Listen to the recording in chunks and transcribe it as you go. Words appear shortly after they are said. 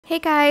Hey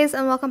guys,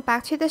 and welcome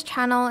back to this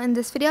channel. In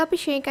this video I'll be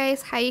showing you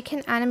guys how you can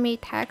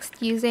animate text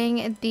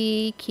using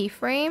the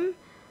keyframe.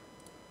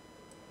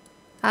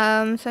 So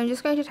I'm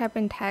just going to type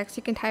in text.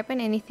 You can type in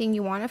anything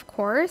you want, of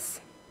course.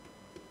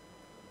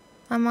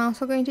 I'm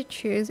also going to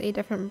choose a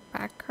different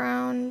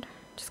background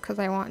just because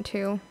I want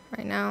to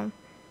right now.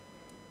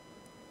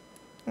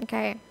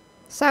 Okay,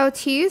 so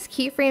to use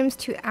keyframes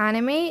to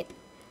animate,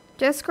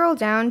 just scroll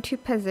down to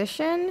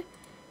position,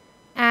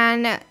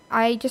 and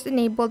I just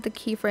enabled the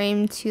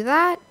keyframe to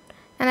that.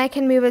 And I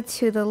can move it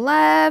to the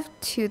left,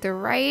 to the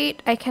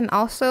right. I can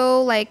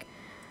also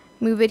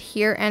move it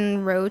here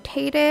and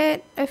rotate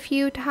it a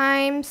few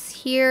times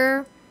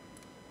here.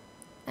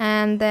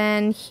 And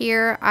then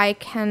here I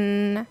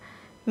can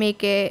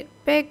make it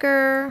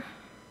bigger.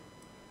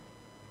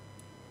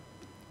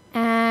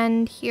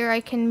 And here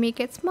I can make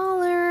it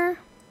smaller.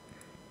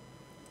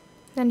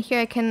 Then here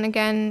I can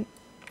again,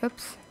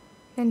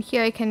 Then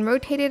here I can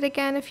rotate it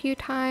again a few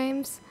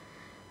times.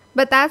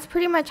 But that's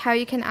pretty much how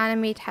you can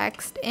animate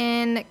text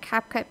in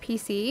CapCut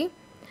PC.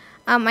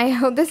 I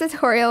hope this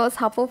tutorial was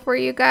helpful for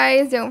you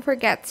guys. Don't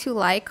forget to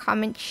like,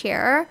 comment,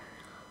 share.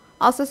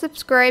 Also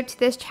subscribe to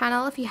this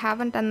channel if you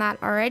haven't done that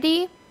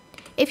already.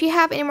 If you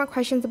have any more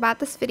questions about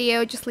this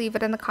video, just leave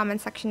it in the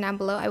comment section down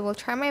below. I will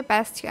try my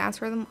best to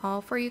answer them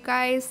all for you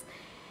guys.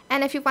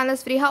 And if you found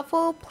this video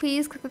helpful,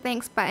 please click the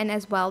thanks button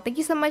as well. Thank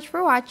you so much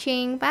for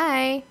watching.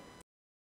 Bye!